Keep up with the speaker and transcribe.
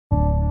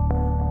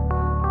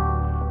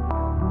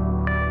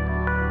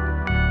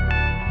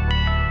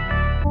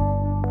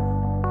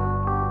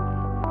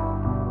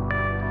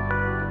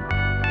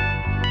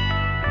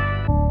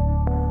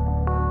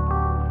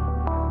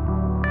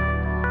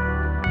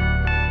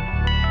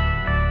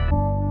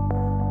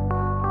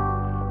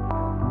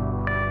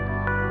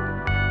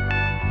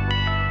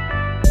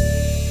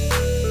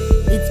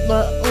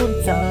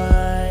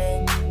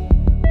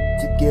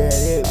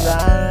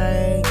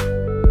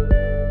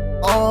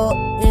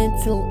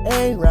to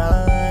a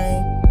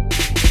rhyme.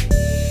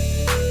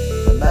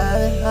 No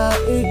matter how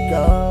it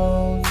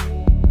goes,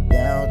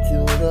 down to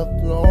the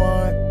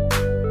floor,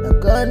 I'm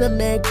gonna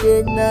make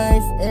it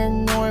nice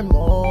and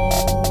normal.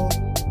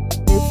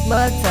 It's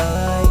my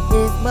time,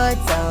 it's my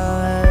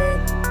time,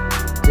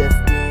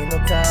 Justino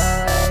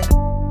time.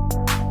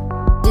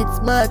 It's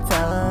my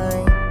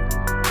time,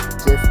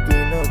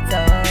 Justino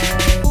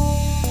time.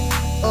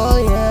 Oh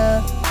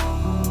yeah,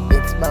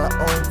 it's my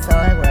own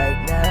time right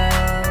now.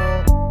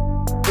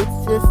 It's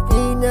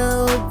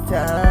Justino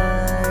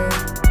time,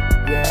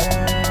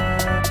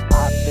 yeah.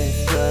 I've been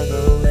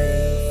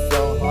struggling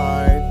so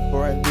hard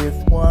for this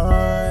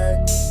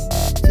one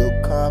to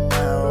come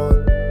out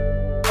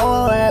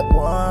all at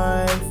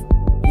once,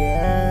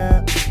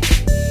 yeah.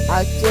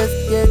 I just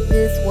get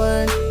this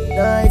one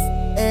nice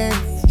and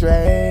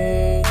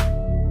straight.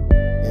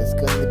 It's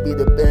gonna be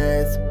the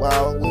best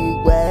while we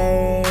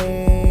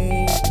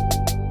wait.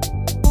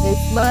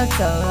 It's my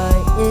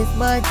time, it's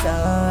my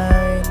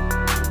time,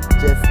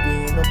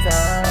 Justino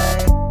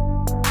time.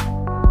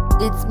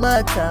 It's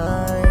my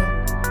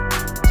time,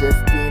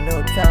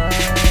 Justino time.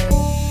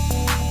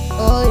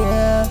 Oh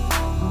yeah,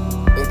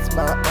 it's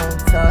my own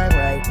time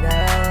right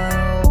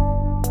now.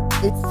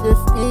 It's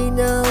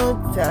Justino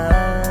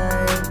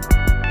time,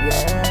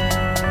 yeah.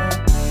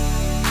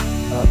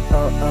 Oh,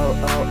 oh, oh,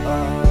 oh,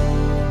 oh.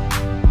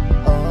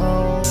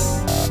 Oh,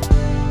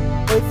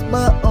 it's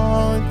my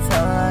own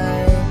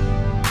time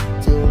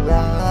to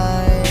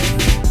rise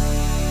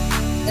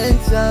and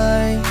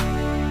shine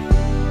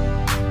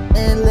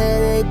and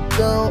let it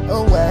go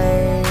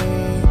away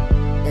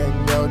in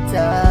no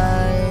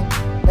time.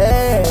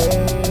 Hey,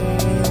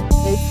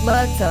 it's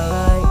my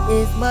time,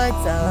 it's my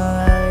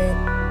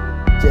time.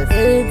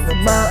 It's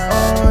my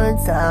own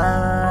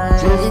time.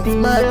 It's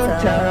my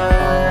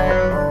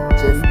time.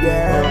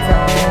 Justino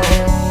time.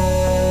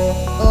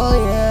 Oh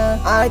yeah,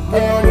 I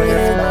get it.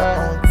 It's my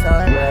own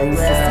time.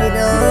 It's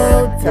Justino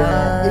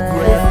time. It's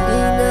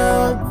Justino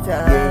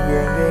time.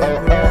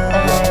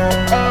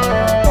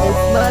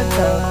 It's my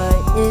time.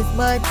 It's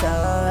my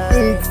time.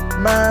 It's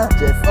my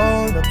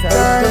Justino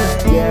time.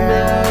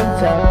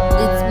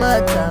 Yeah, it's my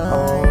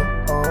time.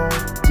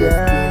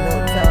 Justino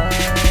time.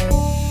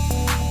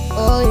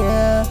 Oh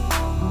yeah,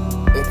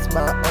 it's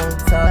my own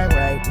time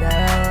right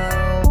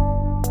now.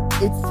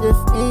 It's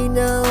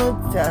Justino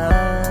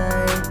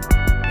time,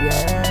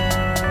 yeah.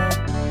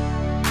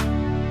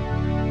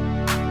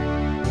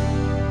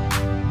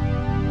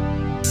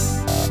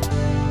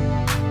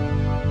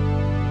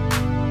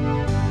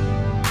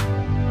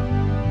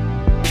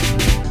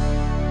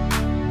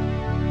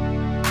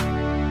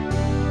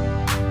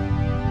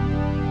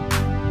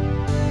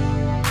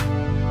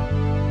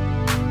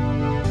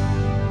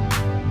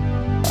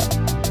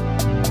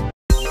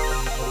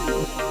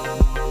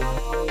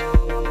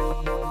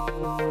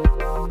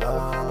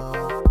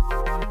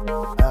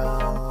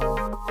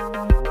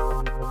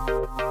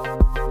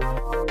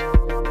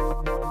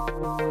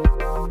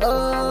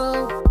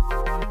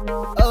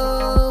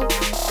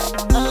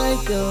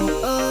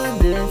 Don't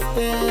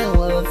understand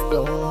what's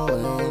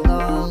going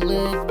on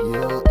with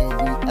you in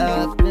the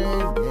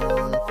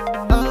afternoon.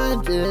 I'm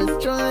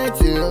just trying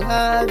to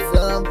have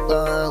some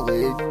fun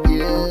with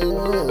you.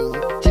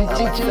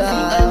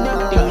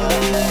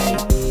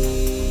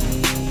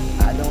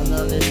 I don't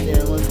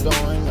understand what's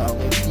going on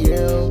with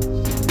you,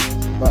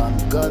 but I'm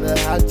gonna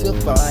have to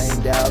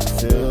find out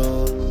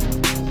soon.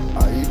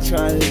 Are you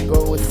trying to go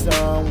with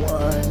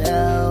someone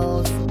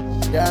else?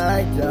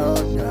 I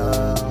don't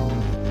know.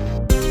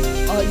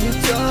 Are you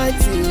trying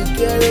to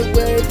get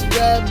away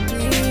from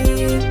me?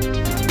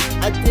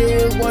 I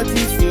didn't want to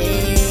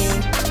see.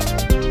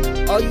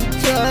 Are you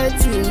trying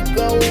to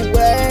go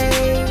away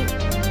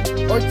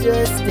or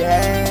just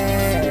stay?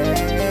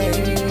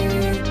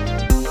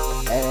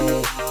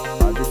 Hey,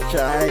 I'm just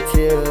trying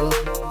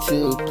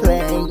to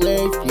play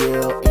with you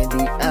in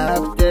the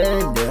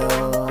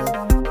afternoon.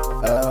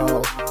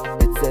 Oh,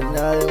 it's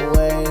another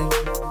way.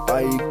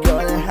 Are you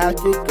gonna have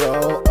to go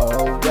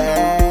away?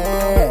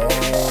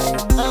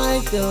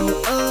 I don't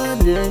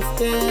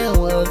understand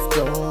what's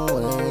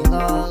going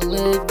on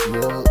with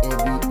you in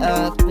the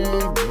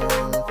afternoon.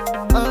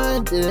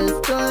 I'm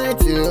just trying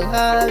to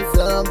have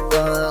some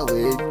fun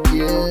with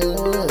you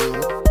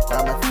by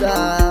my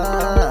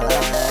side.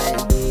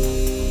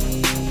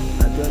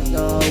 I don't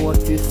know what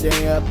to say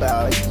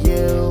about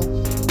you,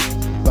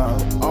 but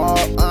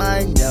all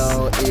I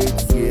know is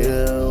you.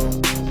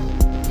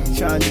 You're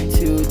trying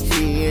to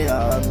cheat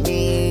on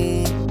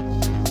me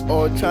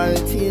or trying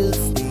to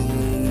sleep.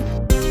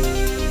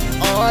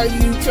 Are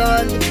you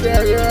trying to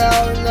figure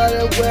out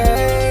another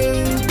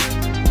way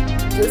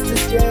just to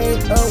stay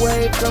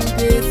away from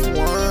this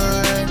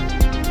one,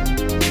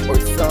 or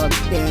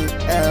something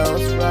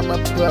else from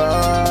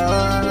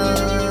above?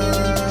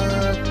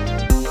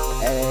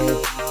 Hey,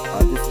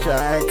 I'm just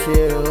trying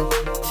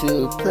to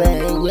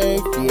play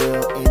with you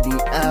in the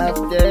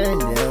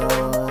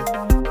afternoon.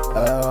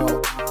 Oh,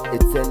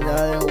 it's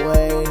another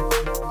way.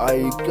 Are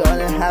you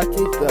gonna have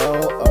to go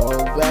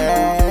away?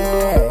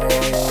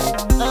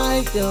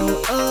 I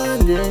don't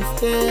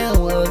understand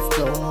what's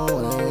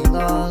going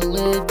on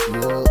with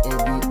you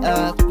in the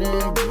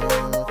afternoon.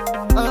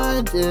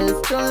 I'm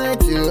just trying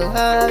to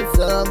have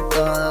some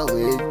fun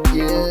with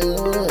you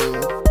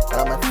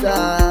on my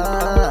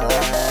side.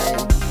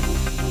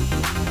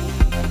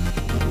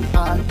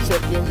 I'm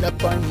checking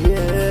up on you.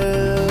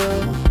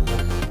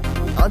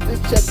 I'm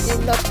just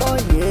checking up on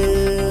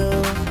you.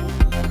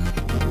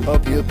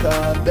 Hope you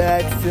come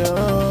back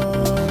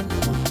soon.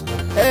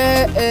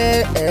 Hey,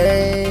 hey,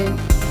 hey.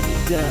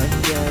 Dun,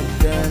 dun,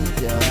 dun,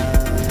 dun.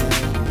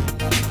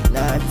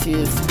 Not to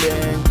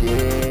spend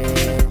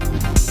it.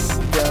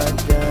 Dun,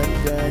 dun,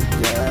 dun,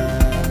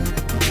 dun.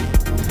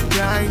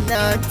 Try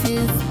not to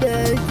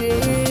spend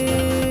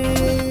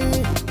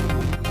it.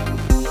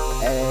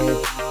 Hey,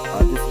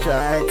 I'm just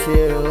trying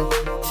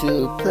to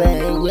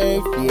play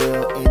with you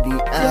in the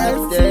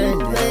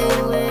afternoon.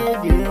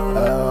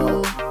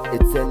 Oh,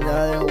 it's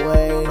another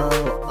way.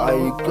 Are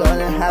you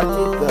gonna have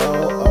to go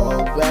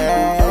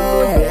away?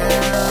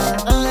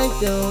 I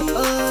don't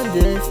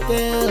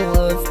understand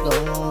what's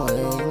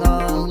going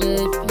on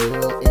with you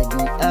in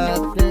the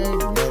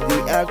afternoon.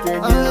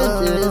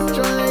 I'm just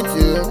trying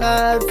to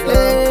have some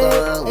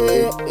fun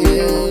with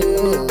you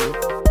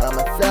on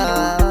my side.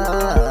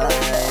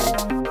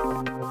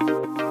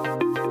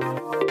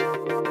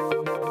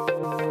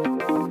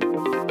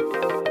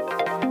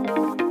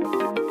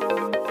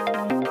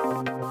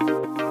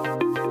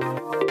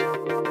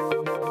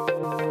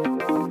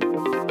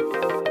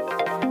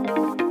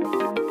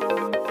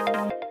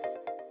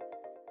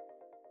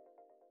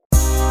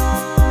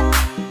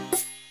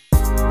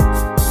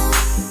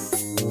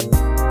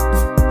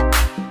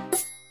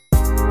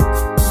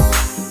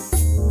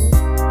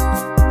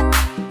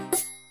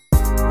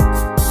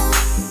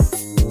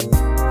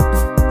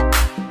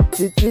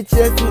 You're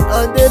just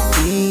on the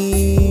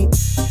beat.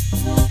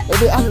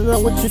 Baby, I don't know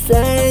what to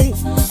say.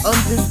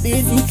 I'm just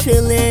busy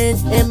chilling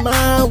in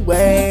my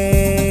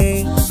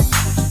way.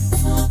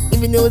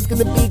 Even though it's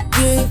gonna be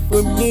good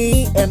for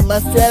me and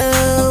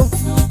myself,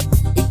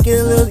 it get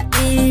a little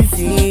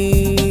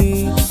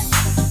easy.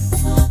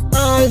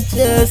 I'm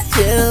just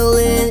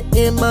chilling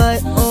in my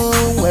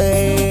own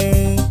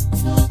way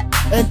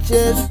and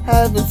just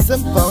having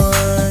some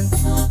fun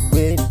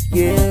with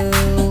you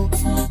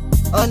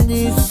on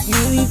this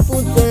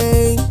beautiful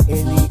day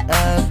in the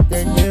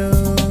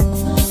afternoon.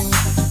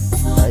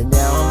 Right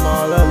now I'm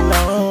all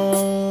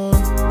alone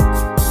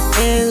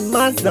in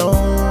my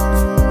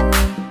zone.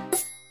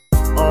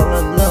 All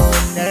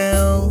alone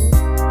now,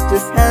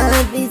 just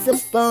having some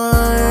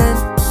fun,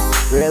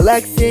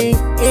 relaxing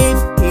in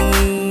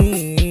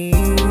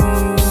peace.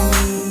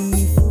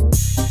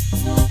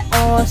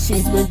 All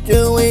she's been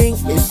doing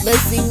is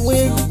messing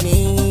with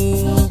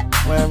me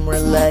when I'm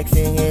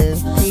relaxing in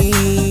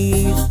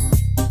peace.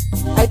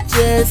 I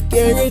just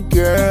get it,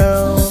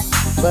 girl,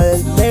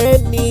 but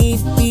let me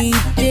be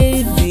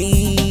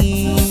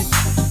busy.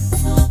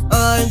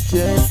 I'm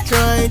just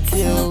trying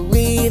to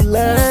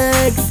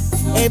relax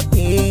and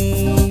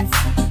peace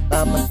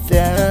by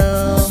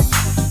myself.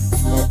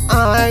 And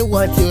I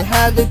want to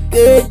have a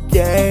good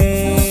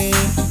day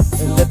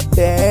in the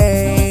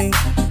bay.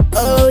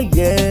 Oh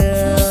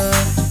yeah.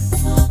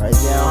 Right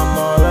now I'm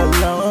all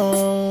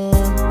alone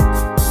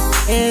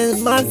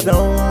in my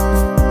zone.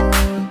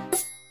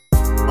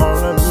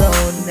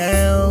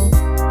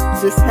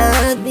 Just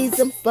having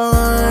some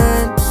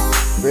fun,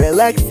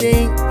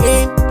 relaxing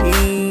in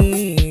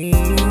peace.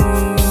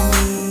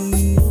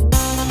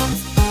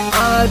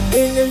 I'm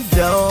in the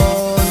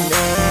zone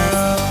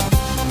now,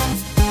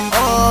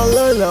 all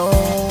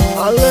alone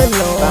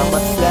by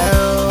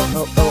myself.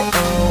 Oh, oh,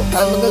 oh,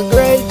 having a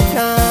great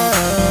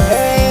time.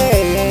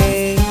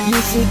 Hey, you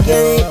should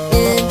get it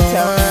in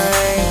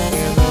time.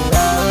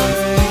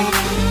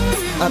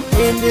 I'm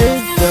in the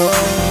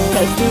zone,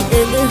 catch me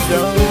in the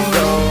zone.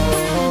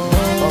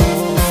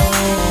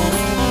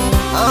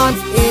 I'm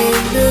in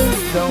the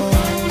zone.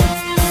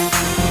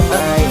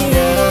 I'm in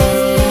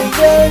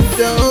the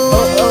zone.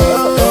 Oh, oh,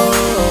 oh.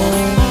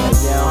 And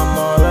now I'm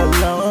all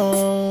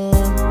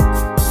alone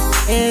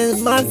in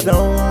my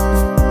zone.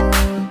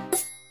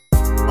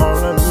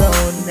 All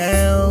alone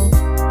now,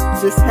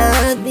 just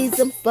having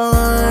some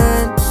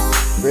fun,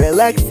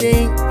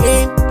 relaxing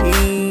in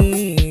peace.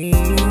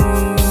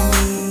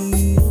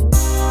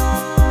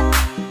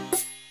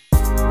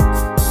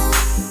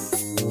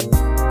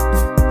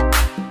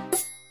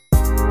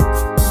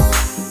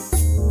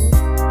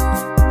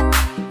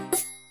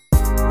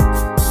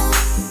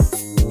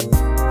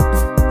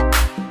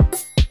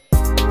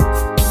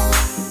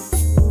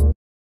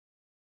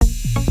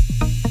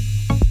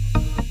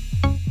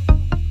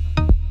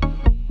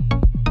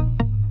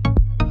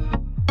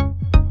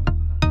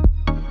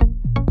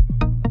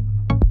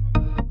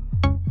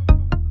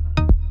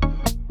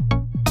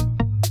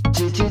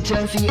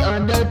 Chelsea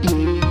on the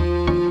beat,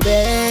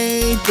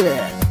 baby.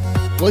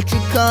 Won't you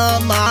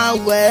come my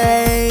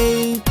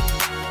way?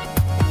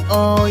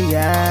 Oh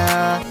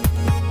yeah,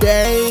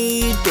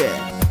 baby.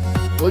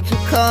 Won't you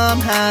come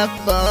have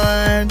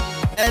fun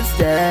and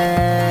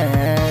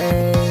stay?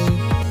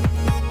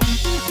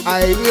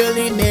 I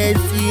really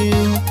miss you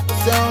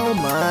so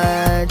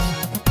much.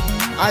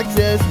 I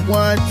just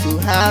want to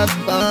have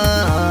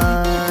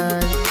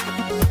fun,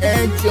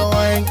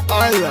 enjoying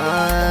our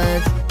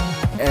lunch.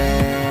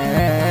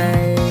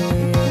 Hey.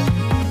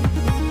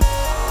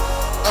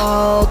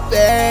 Oh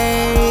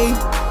babe,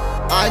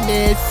 I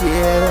miss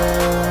you.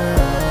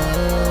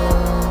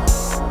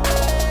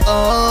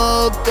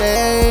 Oh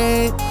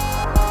babe,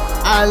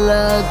 I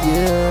love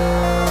you.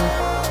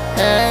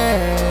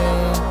 Hey,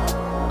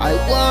 I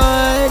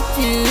want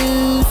to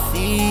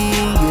see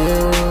you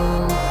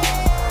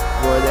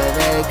for the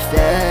next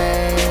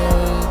day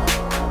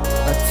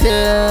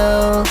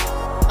until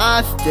I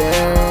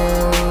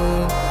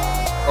stay,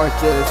 or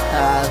just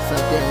have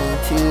something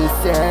to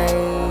say.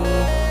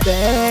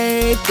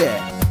 Baby,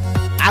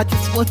 I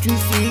just want to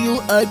see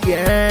you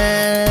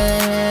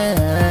again.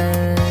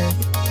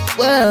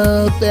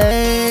 Well,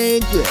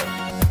 baby,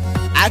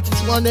 I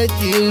just wanna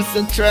do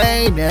some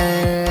training.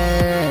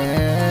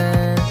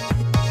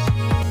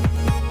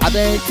 I've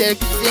been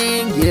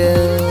texting you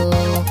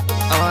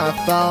on my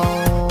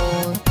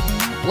phone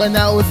when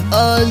I was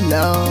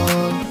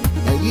alone,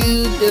 and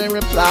you didn't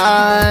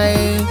reply,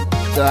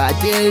 so I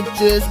did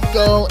just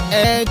go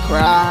and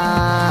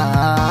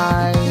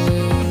cry.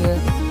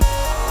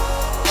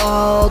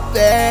 Oh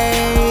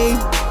babe,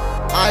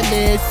 I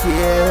miss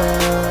you.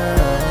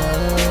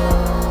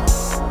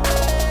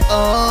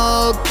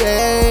 Oh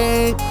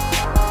babe,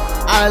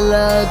 I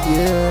love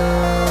you.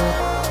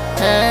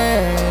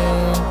 Hey,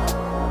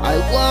 I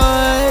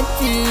want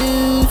to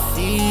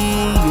see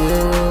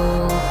you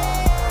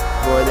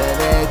for the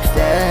next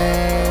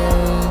day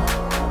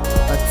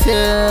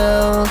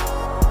until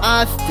I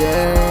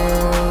stay,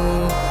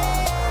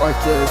 or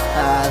just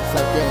have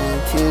something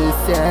to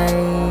say.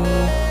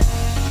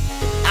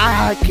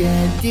 I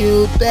can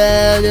do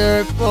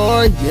better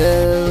for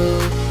you.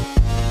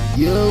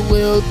 You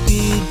will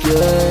be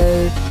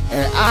good,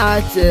 and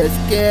I just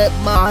get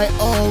my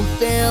own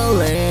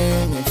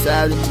feeling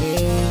inside of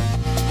me,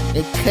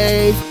 in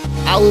case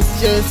I was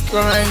just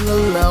crying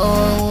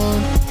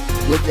alone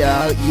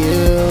without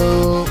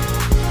you.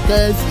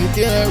 Cause you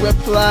didn't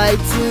reply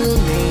to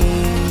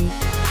me,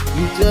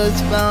 you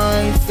just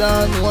find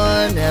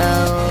someone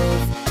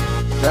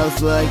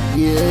else like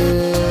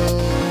you.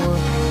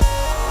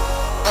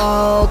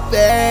 Oh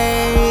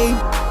babe,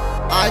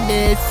 I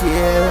miss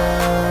you.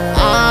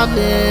 I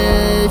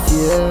miss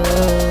you.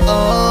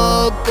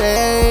 Oh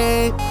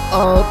babe, I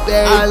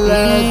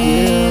love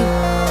you.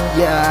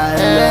 Yeah, I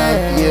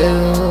love you.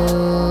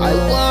 I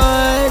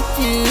want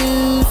to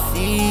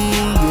see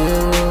you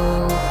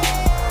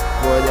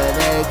for the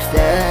next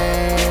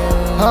day.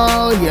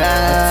 Oh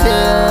yeah,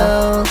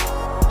 until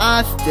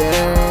I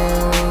stay,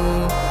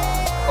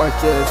 or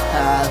just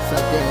have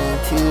something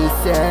to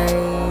say.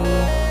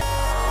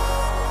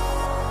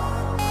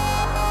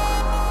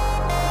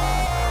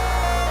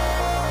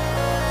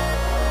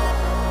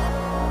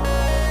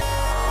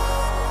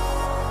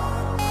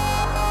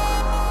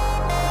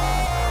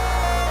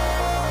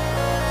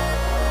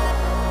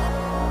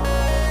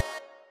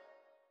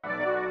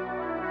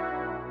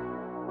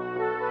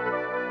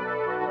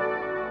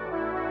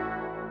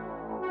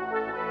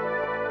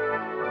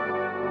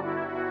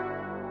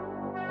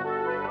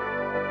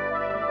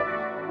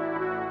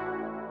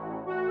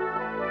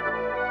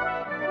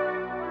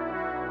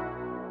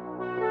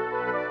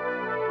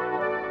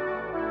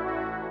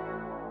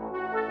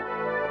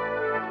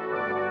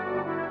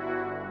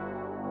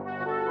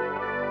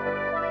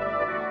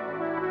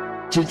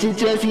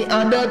 Jesse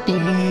on the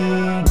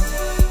beat.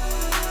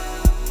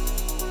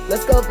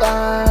 Let's go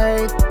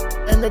vibe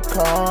in the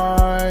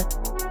car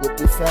with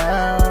the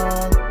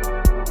sound.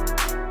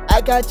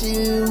 I got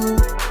you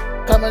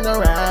coming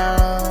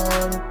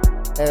around.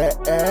 Hey,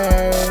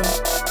 hey.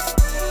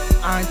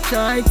 I'm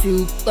trying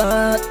to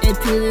fall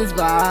into this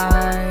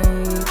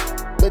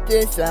vibe with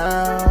this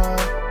sound,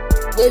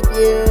 with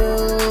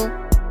you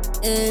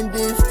in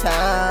this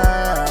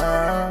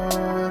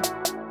town.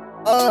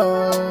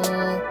 Oh.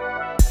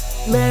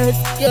 Let's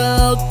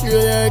go through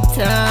the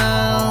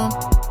town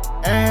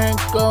and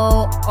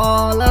go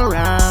all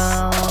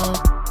around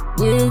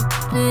with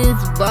this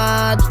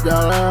vibe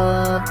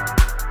stuff.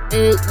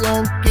 It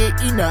won't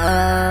get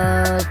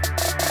enough.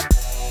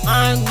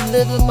 I'm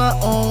living my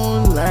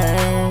own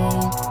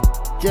lane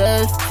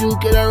just to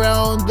get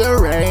around the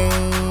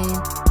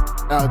rain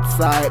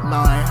outside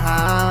my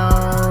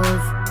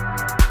house,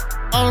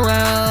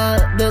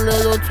 around the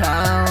little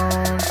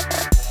town.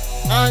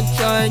 I'm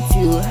trying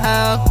to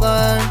have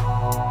fun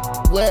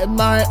with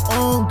my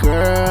own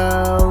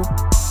girl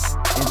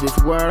in this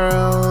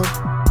world.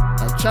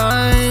 I'm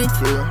trying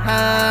to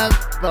have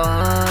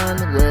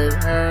fun with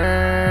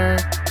her.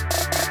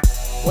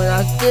 When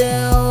I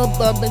feel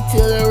bumping to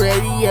the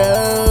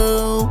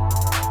radio,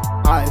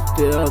 I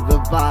feel the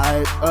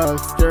vibe of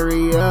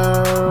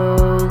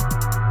stereo.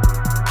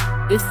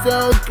 It's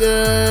so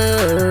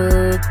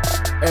good.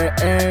 Hey,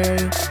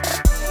 hey.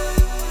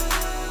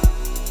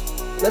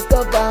 Let's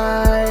go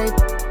vibe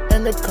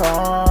in the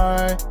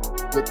car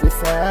with the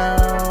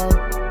sound.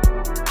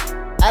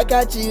 I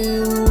got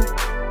you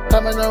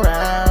coming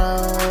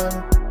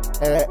around.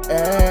 Hey,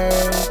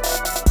 hey.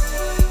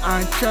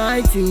 I'm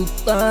trying to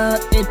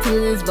bump into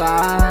this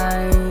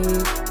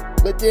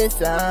vibe with this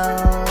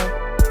sound,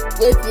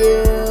 with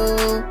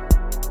you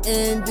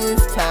in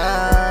this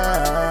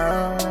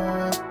town.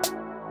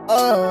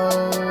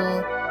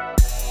 Oh,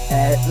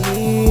 at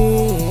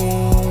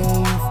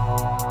least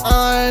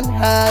I'm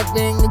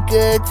having a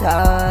good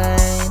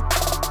time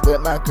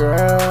with my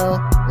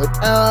girl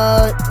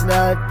without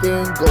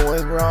nothing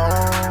going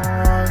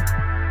wrong.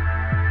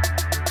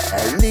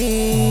 At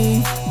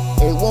least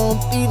it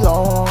won't be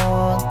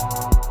long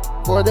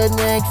for the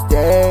next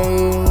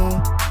day,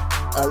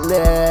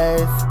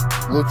 unless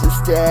we'll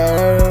just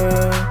stay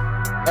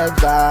and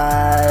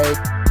vibe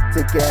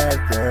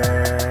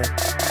together.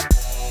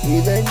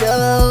 Even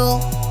though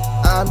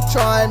I'm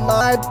trying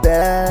my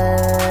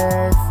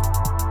best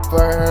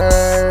for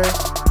her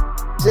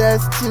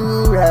just to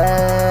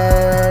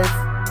rest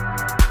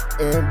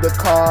in the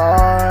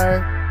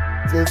car,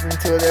 listen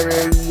to the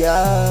radio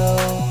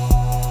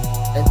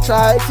and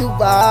try to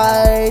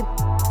vibe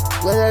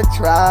with a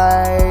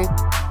tribe.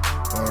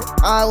 And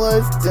I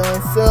was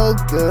doing so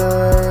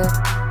good,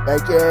 I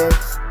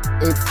guess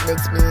it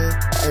makes me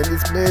in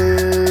this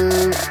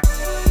mood.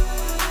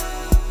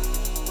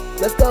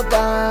 Let's go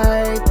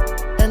vibe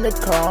in the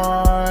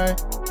car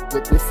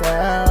with the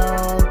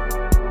sound.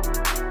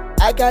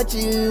 I got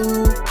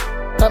you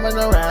coming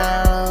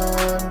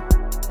around.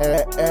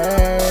 Hey,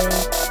 hey.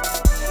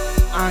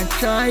 I'm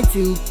trying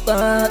to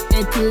bump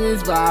into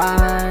this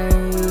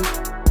vibe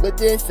with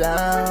this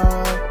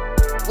sound,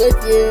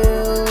 with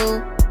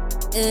you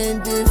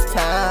in this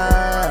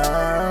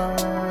town.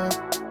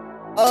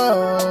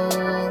 Oh,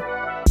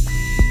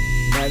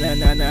 na na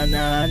na na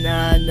na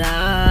na na.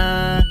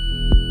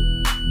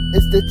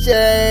 It's the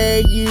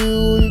Jusy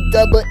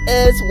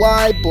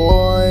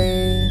boy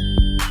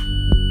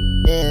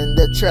in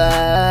the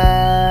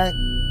track,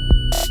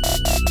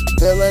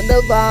 feeling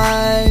the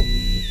vibe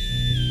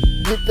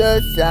with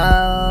the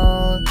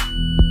sound,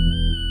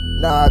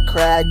 not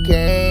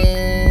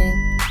cracking.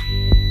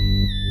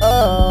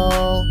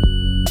 Oh,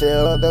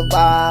 feel the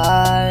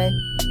vibe.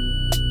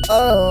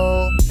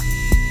 Oh,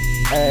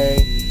 hey,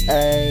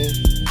 hey.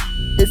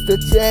 It's the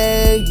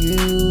Jusy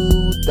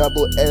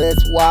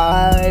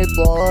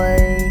boy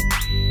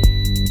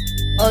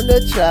on the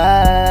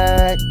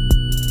track.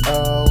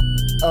 Oh,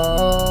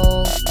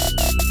 oh.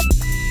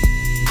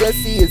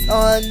 Jusy is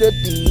on the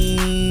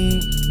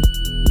beat.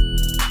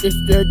 It's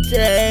the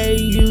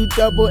Jusy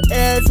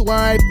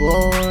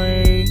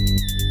boy.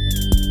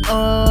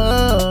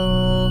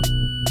 Oh,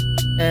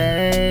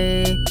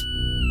 hey.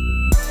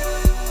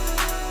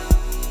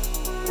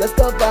 Let's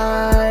go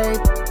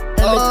vibe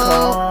in the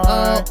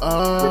car with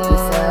the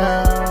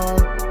sound,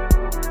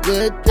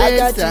 with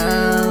the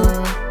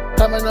sound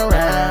coming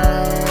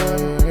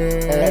around.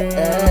 Hey,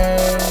 hey.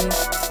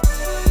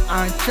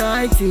 I'm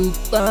trying to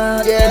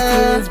bump into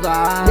this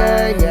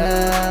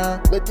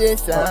vibe, with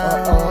this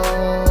sound,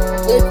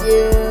 with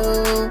you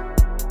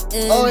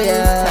in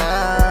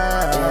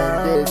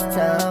this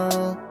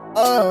town.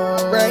 Oh,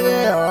 bring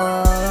it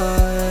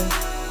on.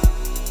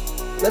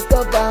 Let's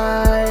go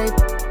vibe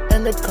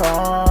in the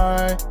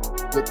car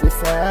with the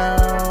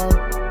sound.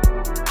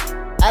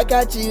 I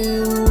got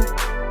you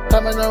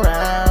coming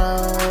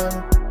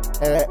around.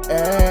 Hey,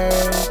 hey.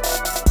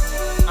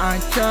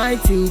 I'm trying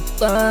to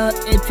bump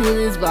into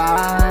this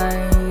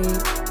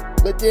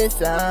vibe with this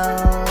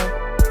sound,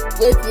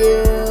 with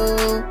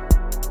you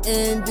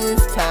in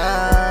this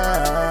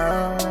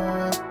town.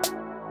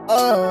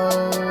 Oh.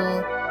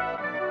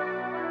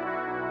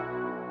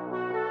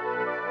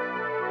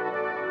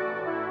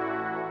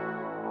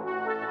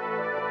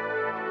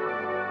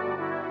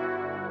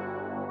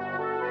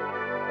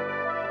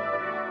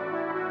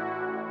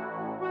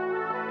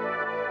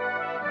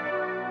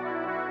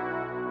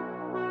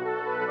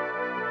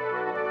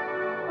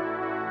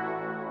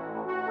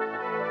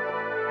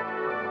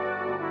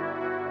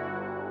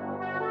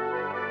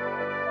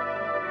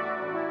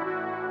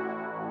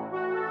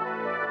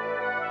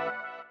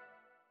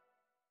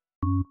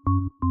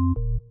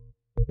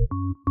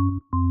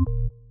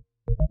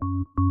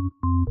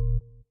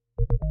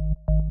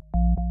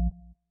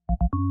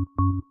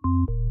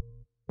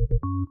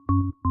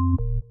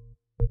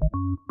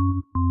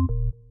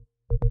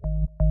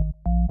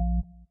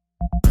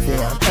 Say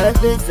I'm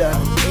having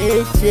some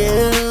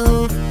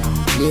issues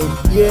with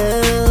you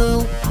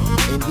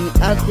in the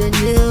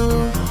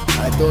afternoon.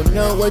 I don't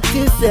know what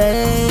to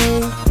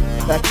say,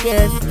 I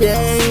can't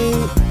stay,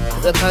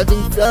 'cause I'm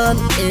having some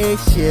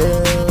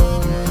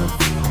issues.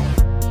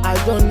 I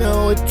don't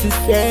know what to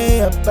say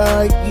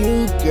about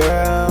you,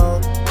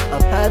 girl.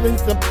 I'm having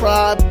some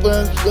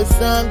problems with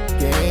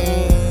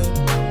something.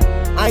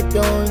 I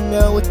don't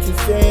know what to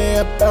say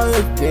about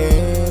a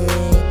thing.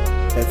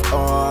 That's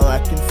all I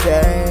can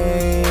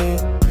say.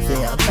 Say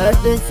I'm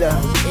having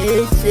some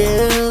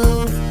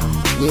issues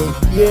with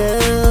you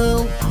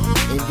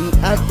in the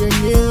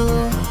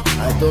afternoon.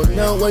 I don't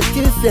know what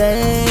to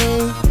say,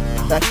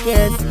 I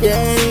can't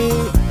stay,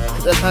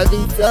 'cause I'm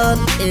having some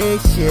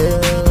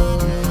issues.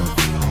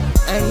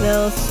 I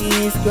know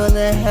she's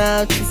gonna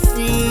have to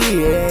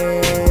see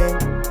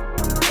it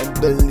and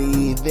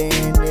believe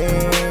in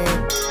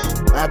it.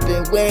 I've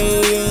been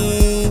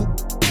waiting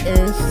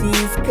and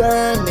she's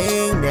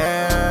coming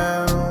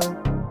now.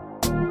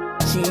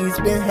 She's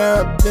been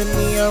helping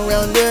me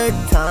around the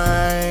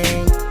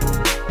time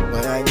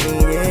when I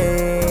need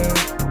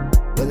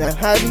it. When I'm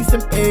having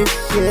some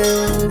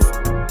issues,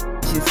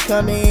 she's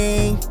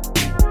coming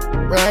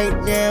right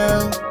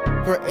now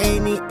for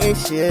any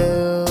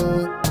issue.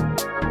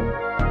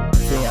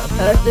 Say I'm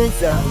having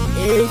some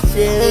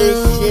issues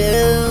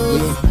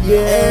with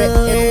you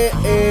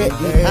in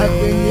the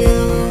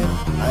afternoon.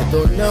 I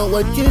don't know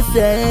what to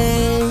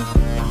say,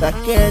 I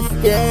can't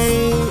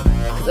stay,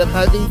 'cause I'm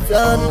having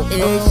some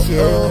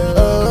issues.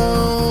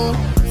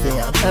 Say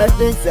I'm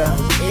having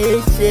some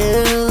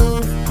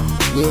issues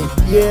with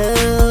you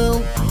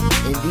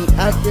in the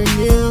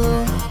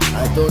afternoon.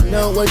 I don't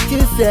know what to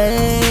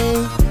say,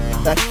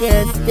 I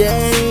can't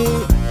stay,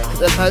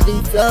 'cause I'm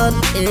having some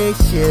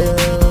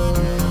issues.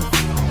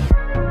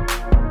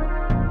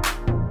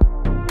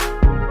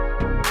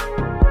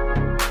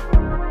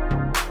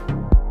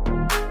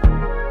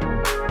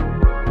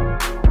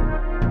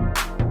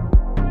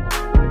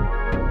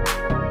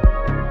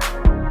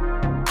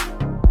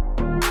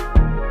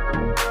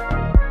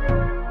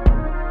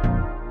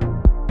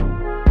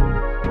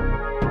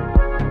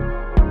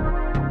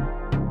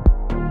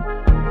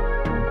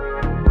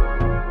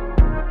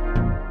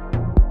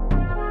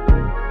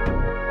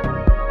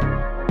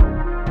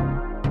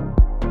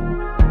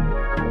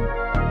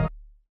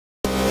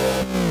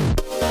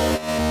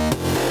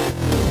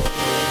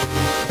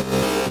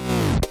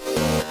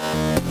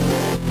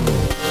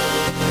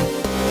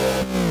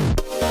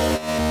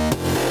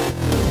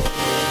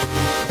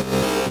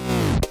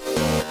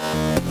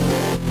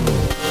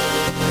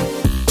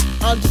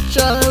 I'm just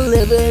trying to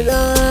live it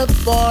up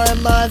for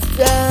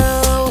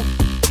myself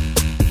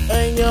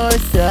and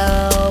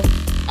yourself.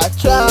 I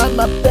try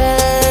my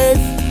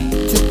best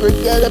to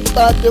forget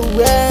about the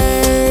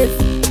rest,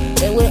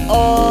 and we're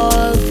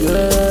all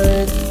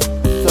good.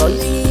 So at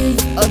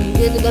least I'm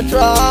giving a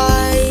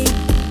try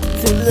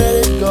to let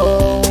it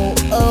go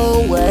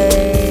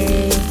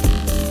away.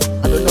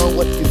 I don't know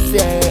what to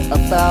say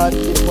about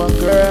this one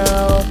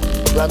girl,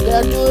 but I'm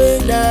gonna do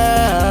it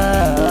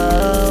now.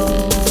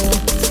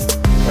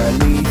 At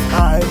least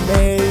I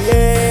made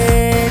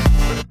it,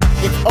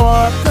 it's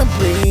all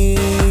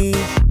complete.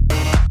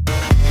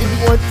 If you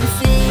want to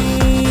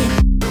see,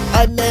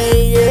 I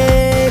made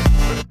it,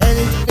 and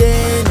it's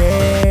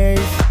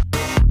finished.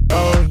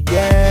 Oh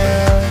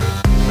yeah,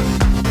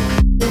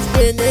 it's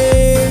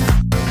finished,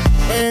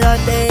 and I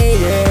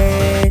made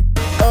it.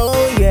 Oh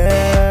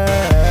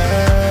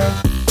yeah,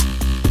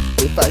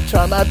 if I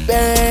try my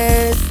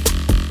best,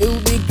 it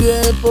will be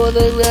good for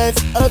the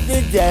rest of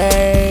the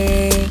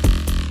day.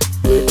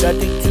 With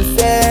nothing to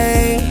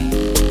say,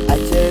 I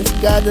just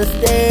gotta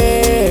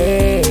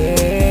stay.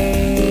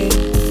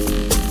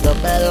 No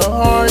matter how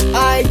hard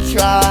I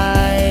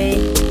try,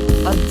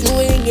 I'm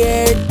doing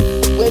it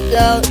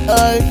without a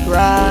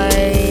cry.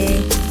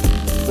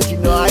 But you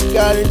know I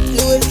gotta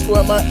do it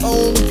for my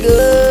own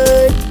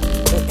good,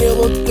 and it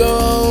will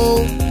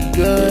go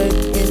good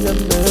in the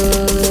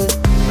mood.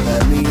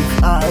 At least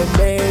I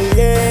made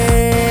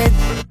it,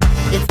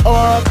 it's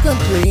all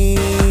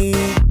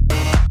complete.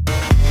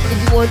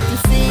 Want to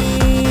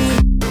see,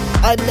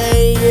 I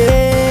made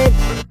it,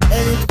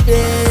 and it's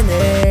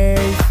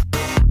finished.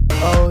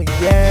 Oh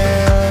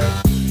yeah,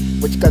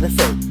 what you gotta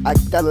say? I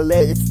gotta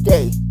let it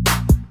stay.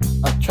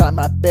 I'm trying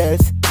my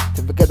best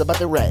to forget about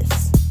the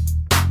rest.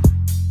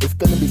 It's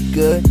gonna be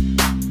good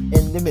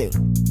in the mood,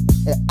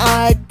 and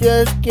I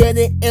just get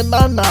it in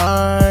my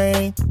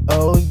mind.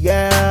 Oh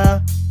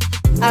yeah,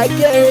 I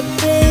get it,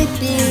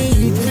 baby.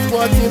 You just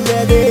want to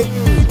let it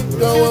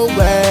go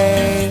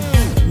away.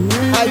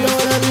 I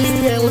don't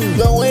understand what's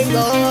going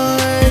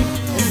on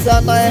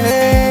inside my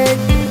head,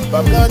 but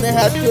I'm gonna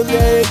have to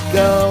let it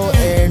go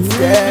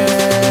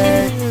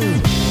instead.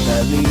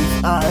 At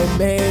least I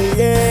made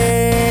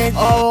it.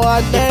 Oh,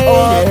 I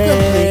made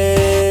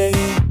it.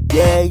 Complete.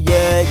 Yeah,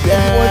 yeah,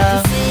 yeah. You want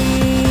to see?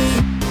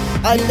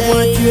 I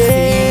made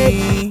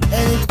it,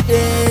 and it's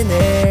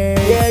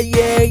finished. Yeah,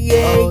 yeah,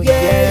 yeah, oh,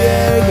 yeah,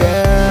 yeah,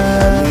 yeah.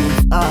 At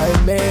least I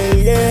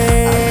made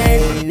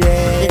it.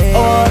 It's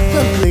all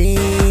complete.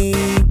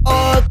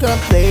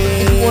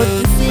 If you want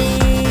to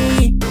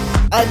see,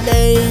 I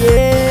made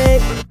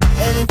it,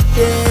 and it's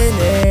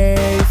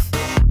finished.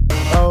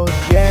 Oh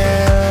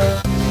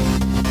yeah.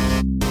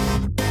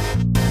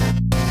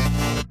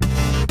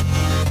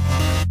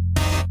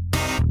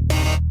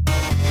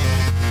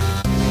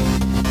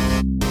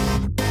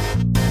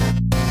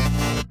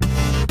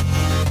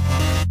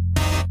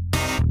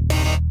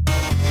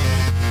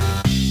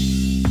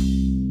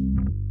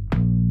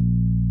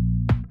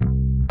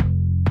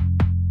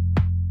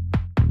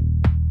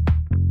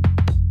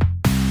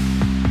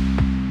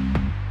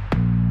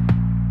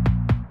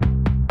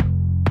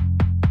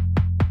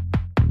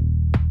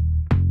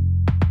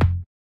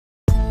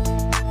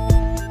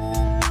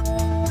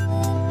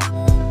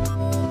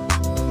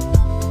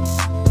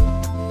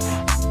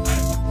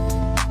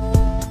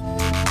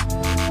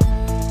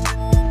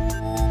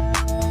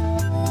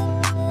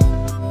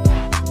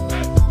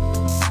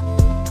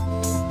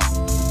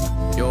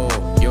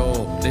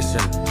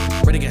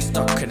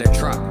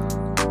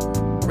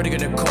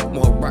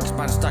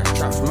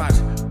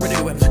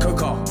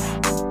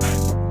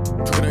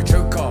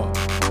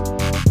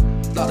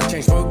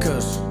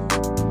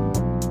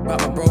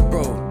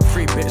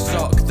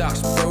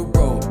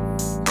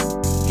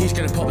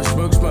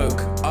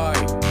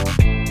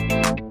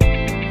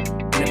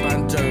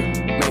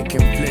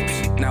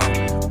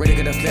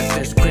 Ready gonna flip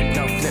this, quick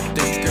now flip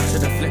this. Grip to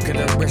the flick of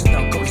the wrist,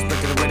 now go split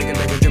it. Ready gonna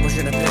make a dribble,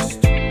 shit a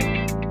pissed.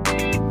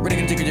 Ready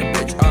gonna take it, your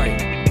bitch, aye.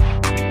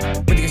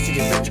 Ready gonna see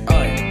your bitch,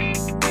 aye.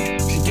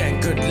 She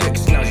getting good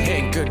licks, now she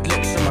hitting good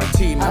licks on my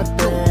team. I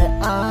bet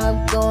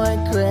I'm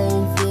going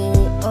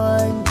crazy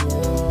on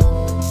you,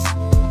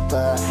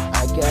 but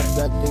I got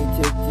something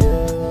to do.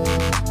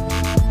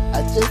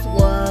 I just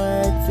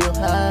want to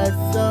have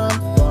some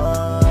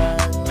fun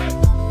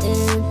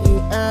in the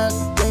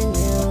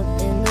afternoon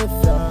in the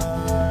sun.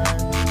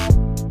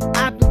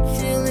 I've been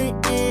chilling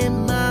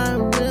in my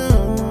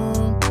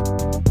room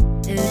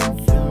in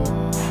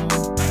Zoom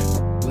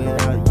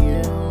without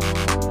you.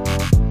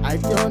 I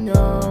don't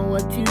know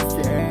what to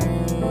say,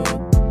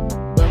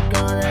 but I'm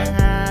gonna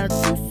have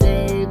to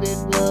save it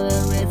for the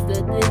rest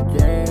of the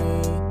day.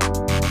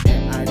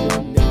 And I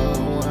don't know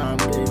what I'm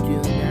gonna do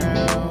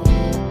now.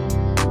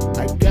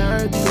 I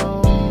gotta go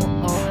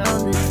all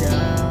around the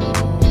town.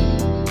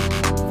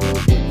 So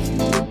what you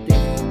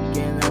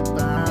thinking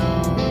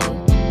about?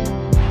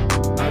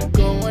 I'm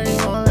going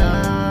all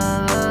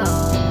out.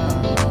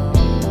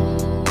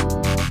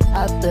 I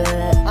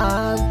bet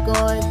I'm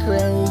going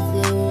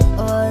crazy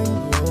on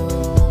you,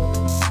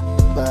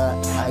 but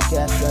I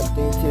got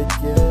something to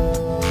do.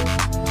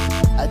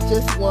 I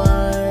just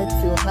want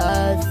to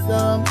have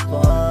some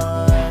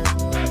fun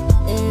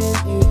in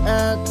the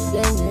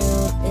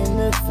afternoon in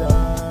the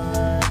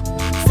sun.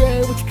 Say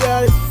what you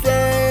gotta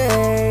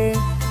say.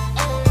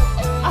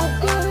 I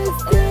gotta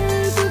say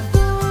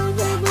before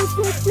the rest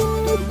of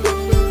the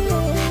day.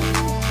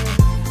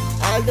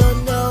 I don't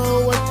know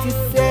what to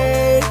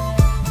say.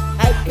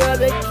 I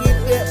gotta keep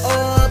it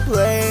all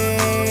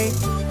playing.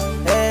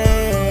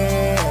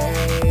 Hey,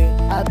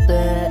 I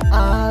bet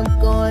I'm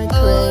going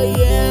crazy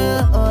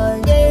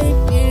on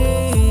you,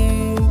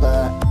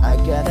 but I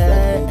got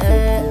something to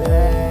do.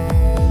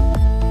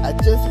 I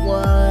just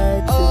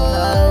want to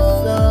have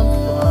some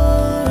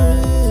fun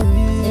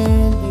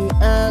in the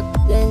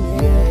afternoon.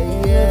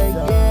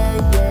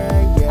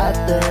 I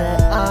bet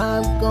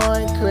I'm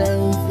going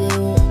crazy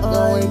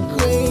on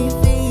you,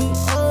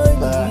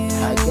 but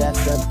I got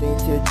something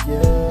to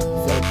do.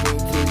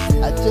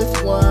 I just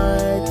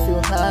want to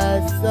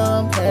have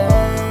some fun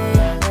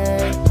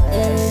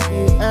in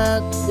the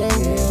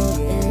afternoon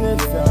in the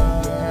sun.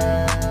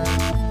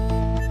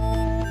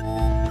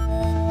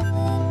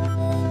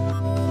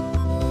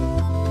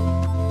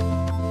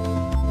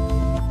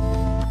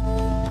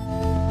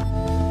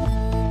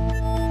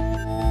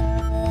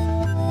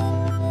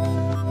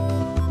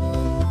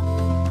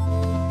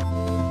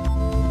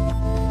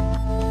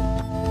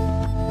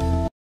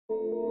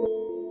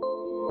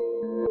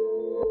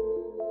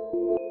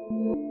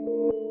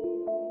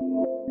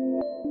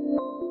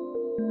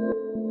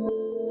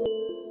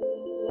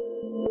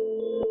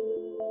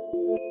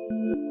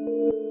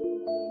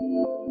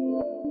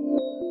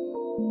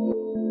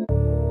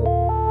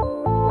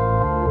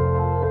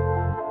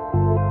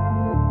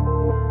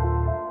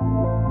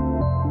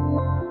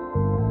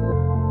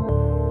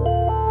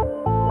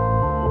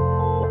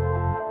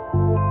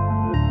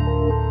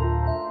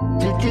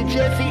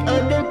 Jesse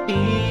on the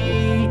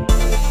beat.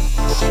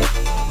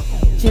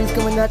 She was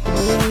coming after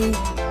me,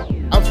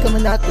 I was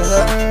coming after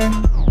her.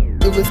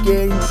 It was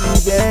getting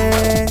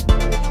even.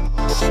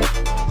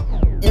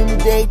 In the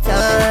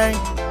daytime,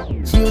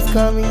 she was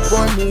coming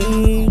for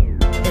me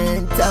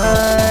in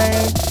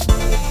time.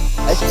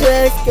 I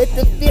just get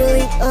the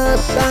feeling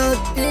about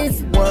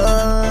this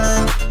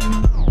one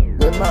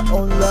with my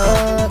own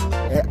love,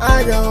 and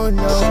I don't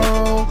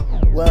know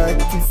what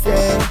to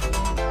say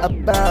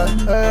about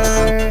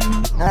her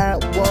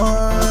at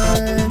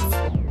once.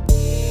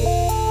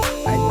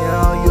 I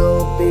know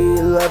you'll be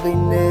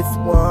loving this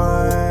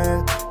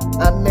one.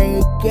 I'm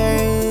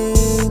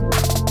making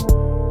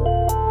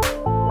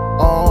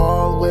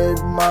all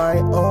with my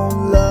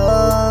own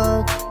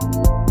love.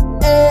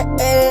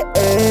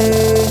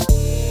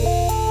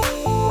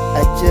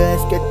 I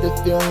just get the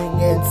feeling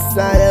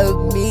inside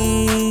of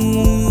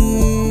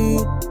me,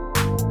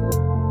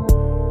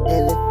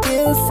 and it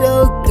feels so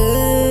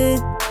good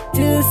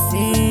to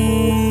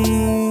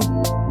see.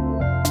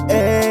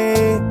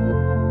 Hey,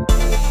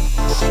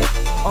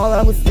 all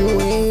I was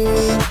doing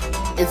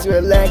is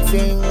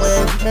relaxing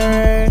with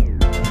her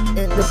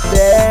in the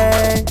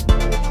bed,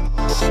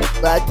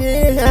 but I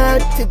didn't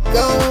have to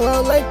go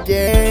out like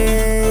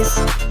this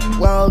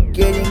while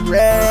getting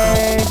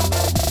red.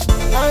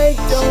 I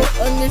don't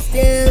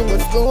understand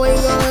what's going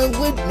on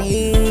with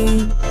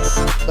me,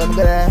 but I'm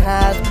gonna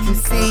have to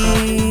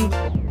see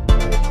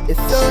if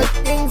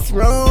something's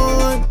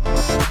wrong.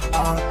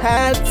 I'll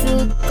have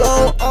to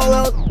go all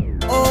out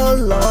all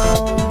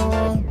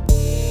along.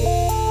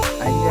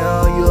 I know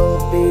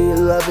you'll be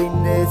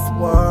loving this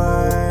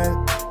one.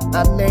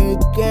 I'm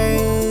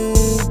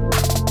making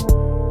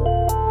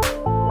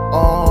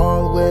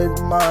all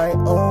with my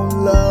own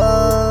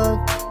love.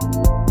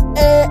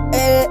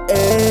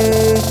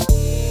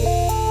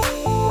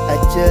 I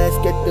just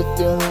get the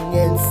feeling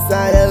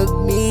inside of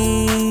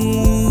me,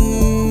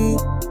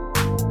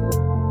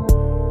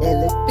 and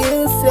it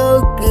feels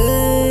so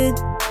good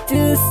to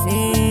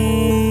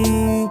see.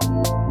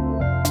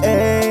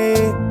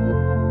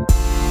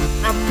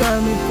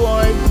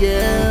 you,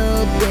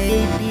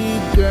 baby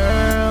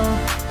girl,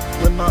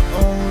 with my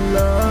own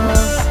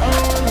love.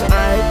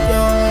 I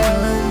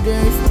don't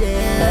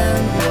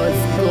understand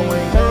what's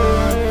going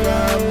on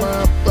from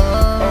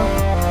above.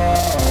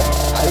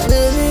 I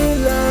really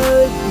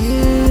love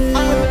you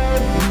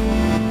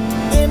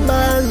in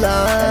my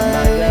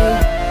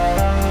life.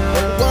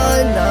 And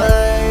one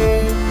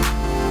night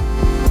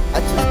I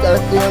just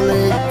gotta feel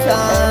it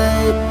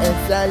tight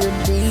inside of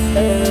me.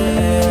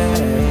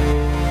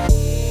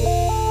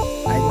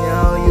 I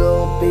know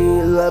you'll be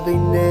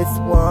loving this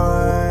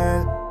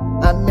one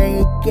I'm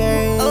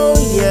making. Oh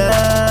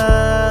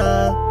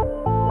yeah,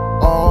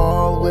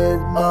 all with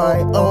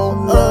my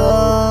own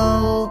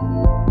love.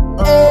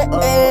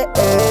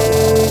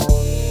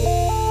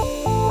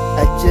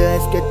 I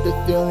just get the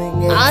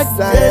feeling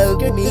inside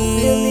of me.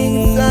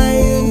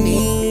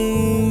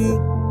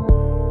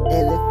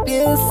 And it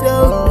feels so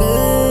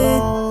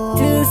good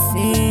to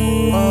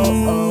see.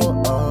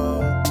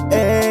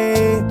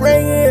 Hey,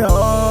 bring it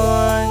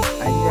on.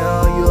 I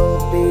know you'll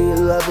be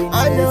loving this one. I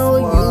know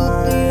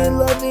you'll be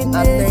loving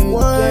this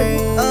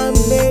one I'm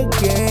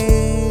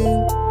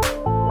making.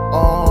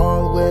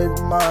 All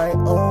with my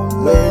own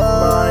love. With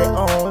my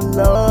own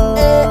love.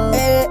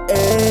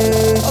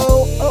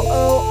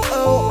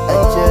 I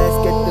just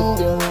get the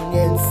feeling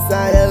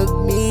inside of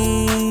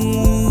me.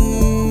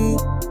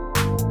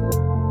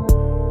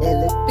 And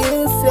it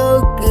feels so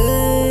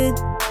good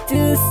to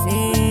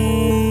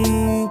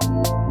see.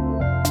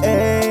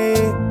 Hey.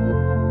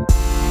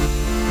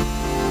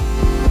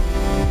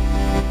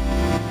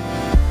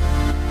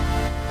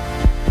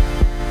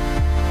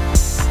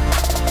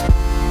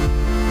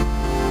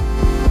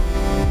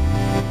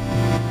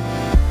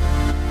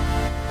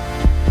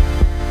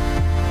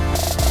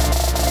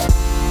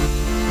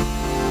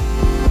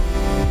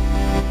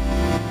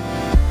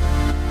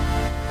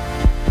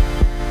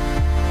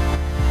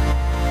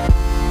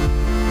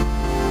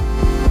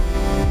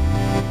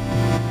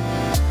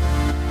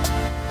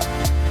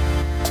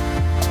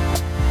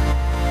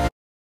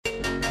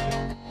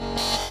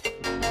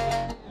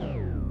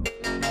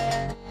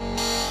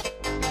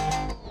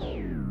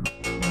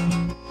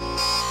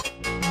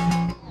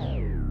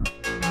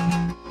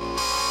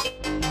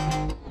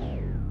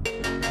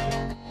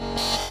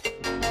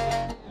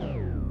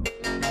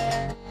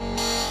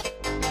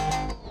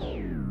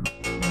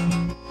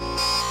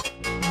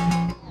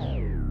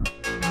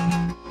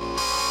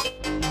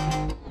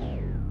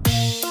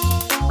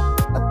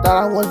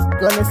 Thought I was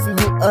gonna see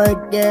you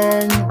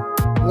again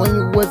when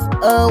you was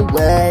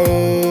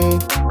away,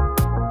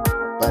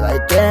 but I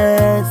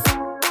guess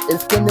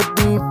it's gonna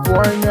be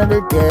for another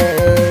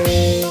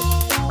day.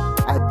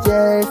 I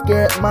just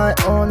get my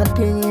own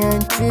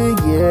opinion to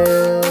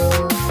you,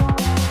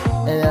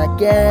 and I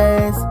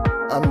guess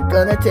I'm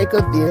gonna take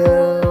a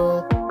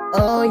view.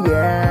 Oh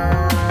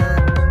yeah.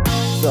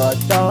 So I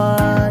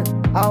thought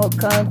I'll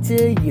come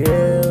to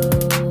you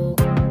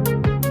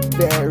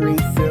very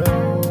soon.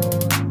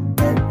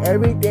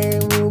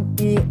 Everything will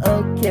be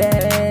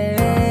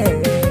okay.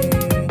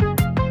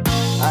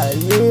 I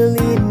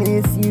really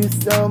miss you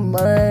so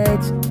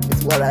much,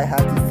 is what I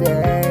have to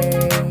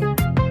say.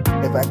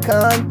 If I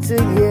come to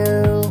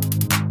you,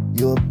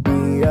 you'll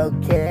be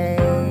okay.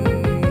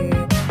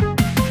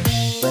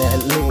 But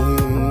at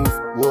least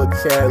we'll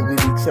chat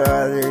with each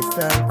other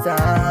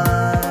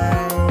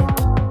sometime.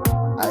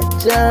 I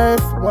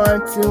just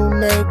want to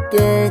make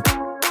it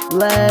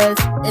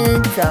last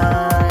in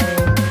time.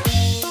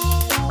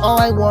 All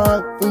I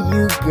want for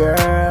you,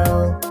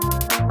 girl,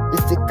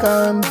 is to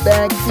come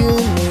back to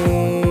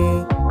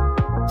me,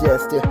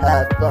 just to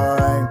have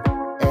fun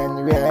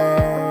and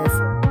rest.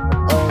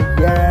 Oh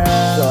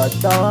yeah. So I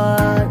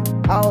thought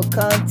I'll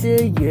come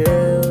to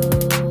you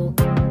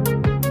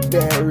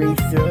very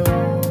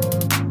soon,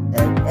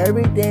 and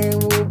everything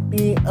will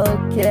be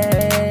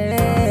okay.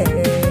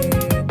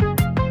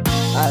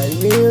 I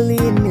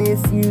really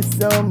miss you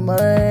so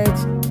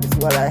much, is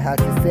what I have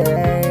to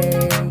say.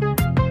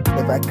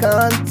 If I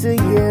come to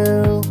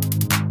you,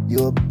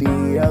 you'll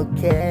be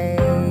okay.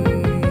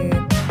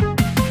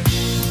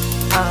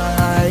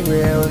 I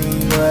really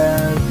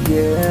love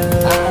you.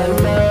 I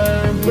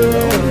love you.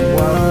 You're the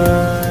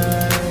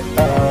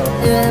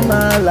one in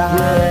my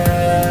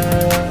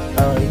life.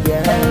 Oh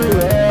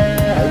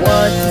yeah. I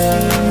want to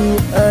see you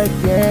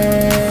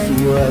again. See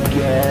you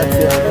again.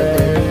 Until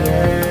the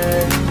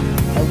end.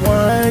 I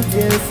want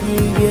to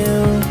see you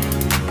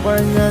for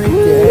another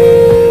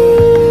day.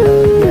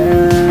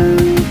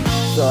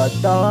 So I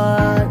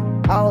thought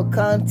I'll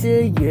come to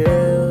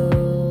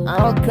you.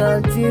 I'll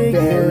come to you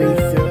very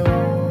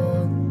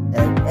soon,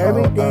 and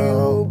everything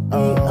will be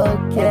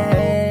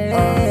okay.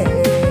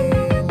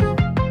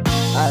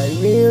 I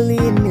really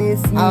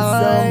miss you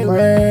so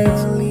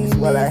much, is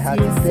what I have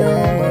to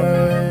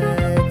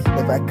say.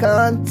 If I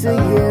come to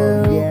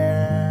you,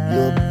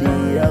 you'll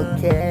be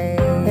okay.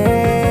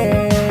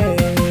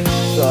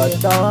 So I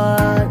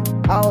thought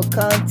I'll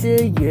come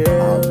to you.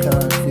 I'll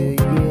come to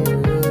you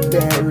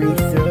very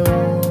soon.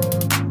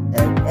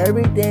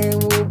 Everything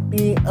will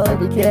be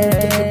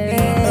okay.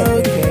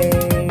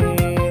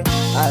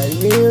 I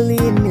really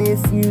miss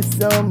miss you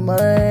so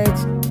much,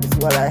 is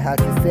what I have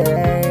to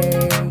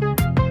say.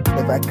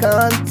 If I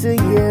come to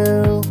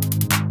you,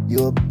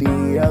 you'll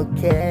be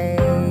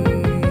okay.